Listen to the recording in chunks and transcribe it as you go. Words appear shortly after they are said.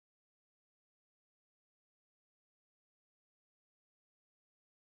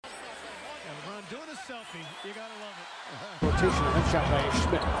Doing a selfie, you gotta love it. Rotation and shot by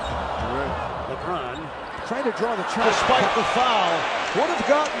Schmidt. LeBron trying to draw the charge. Despite the foul, would have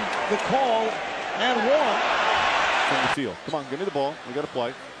gotten the call and won. From the field. Come on, give me the ball. We got to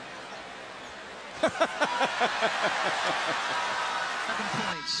play. 7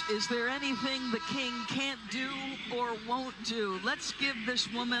 points. Is there anything the King can't do or won't do? Let's give this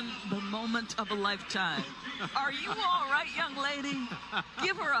woman the moment of a lifetime. Are you all right, young lady?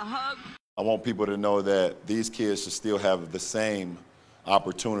 Give her a hug. I want people to know that these kids should still have the same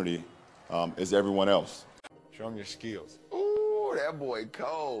opportunity as everyone else. Show them your skills. Ooh, that boy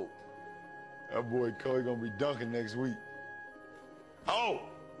cold. That boy cold. He's gonna be dunking next week. Oh,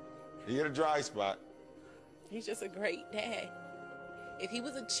 he hit a dry spot. He's just a great dad. If he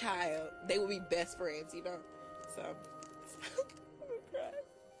was a child, they would be best friends, you know? So, I'm gonna cry.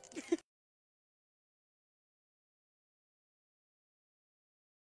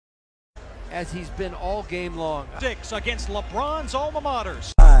 As he's been all game long. 6 against LeBron's alma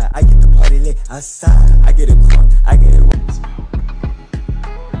maters. I get the party lit outside. I get it crunk. I get it wet.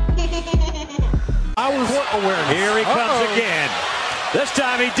 Here he comes again. This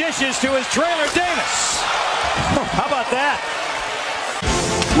time he dishes to his trailer, Davis. How about that?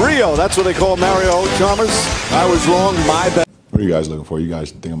 Rio, that's what they call Mario Chalmers. I was wrong, my bad. What are you guys looking for? You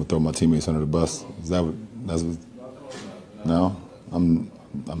guys think I'm gonna throw my teammates under the bus? Is that what? No, I'm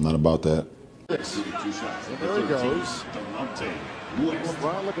not about that. There he goes.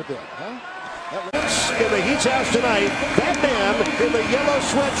 LeBron, look at that, huh? In the Heat's house tonight, that man in the yellow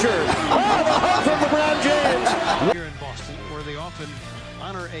sweatshirt. Oh, the hug from LeBron James. Here in Boston, where they often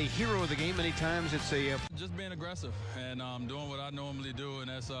honor a hero of the game, many times it's a... Just being aggressive and doing what I normally do, and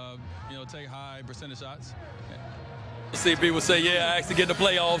that's, take high percentage shots. See people say, yeah, I actually get the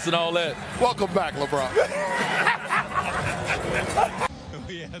playoffs and all that. Welcome back, LeBron.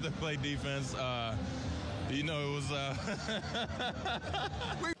 We had to play defense. It was...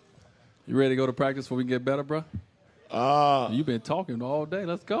 You ready to go to practice before we get better, bro? You've been talking all day.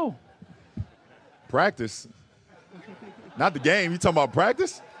 Let's go. Practice? Not the game. You talking about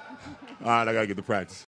practice? All right, I got to get to practice.